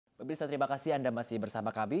Pemirsa, terima kasih Anda masih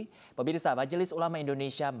bersama kami. Pemirsa, Majelis Ulama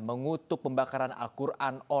Indonesia mengutuk pembakaran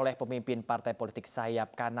Al-Quran oleh pemimpin partai politik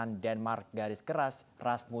sayap kanan Denmark garis keras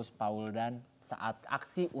Rasmus Paludan saat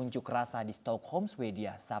aksi unjuk rasa di Stockholm,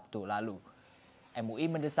 Swedia, Sabtu lalu. MUI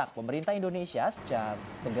mendesak pemerintah Indonesia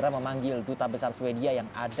segera memanggil duta besar Swedia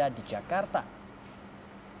yang ada di Jakarta.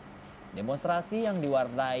 Demonstrasi yang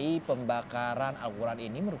diwarnai pembakaran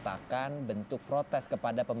Al-Quran ini merupakan bentuk protes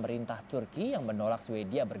kepada pemerintah Turki yang menolak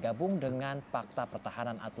Swedia bergabung dengan Fakta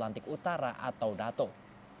Pertahanan Atlantik Utara atau NATO.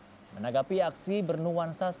 Menanggapi aksi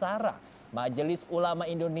bernuansa sara, Majelis Ulama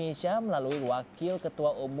Indonesia melalui Wakil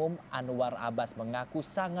Ketua Umum Anwar Abbas mengaku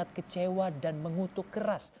sangat kecewa dan mengutuk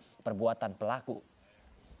keras perbuatan pelaku.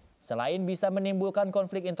 Selain bisa menimbulkan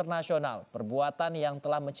konflik internasional, perbuatan yang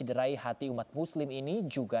telah mencederai hati umat muslim ini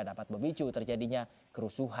juga dapat memicu terjadinya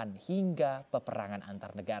kerusuhan hingga peperangan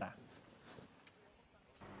antar negara.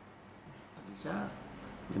 Bisa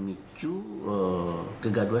memicu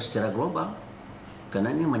kegaduhan secara global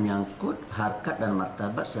karena ini menyangkut harkat dan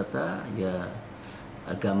martabat serta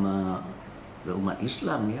agama umat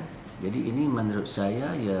Islam ya. Jadi ini menurut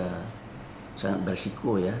saya sangat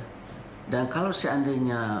berisiko ya. Dan kalau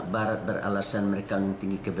seandainya Barat beralasan mereka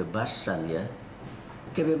tinggi kebebasan ya,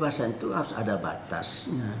 kebebasan itu harus ada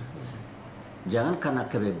batasnya. Jangan karena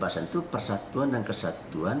kebebasan itu persatuan dan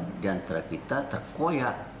kesatuan di antara kita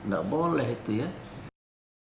terkoyak, tidak boleh itu ya.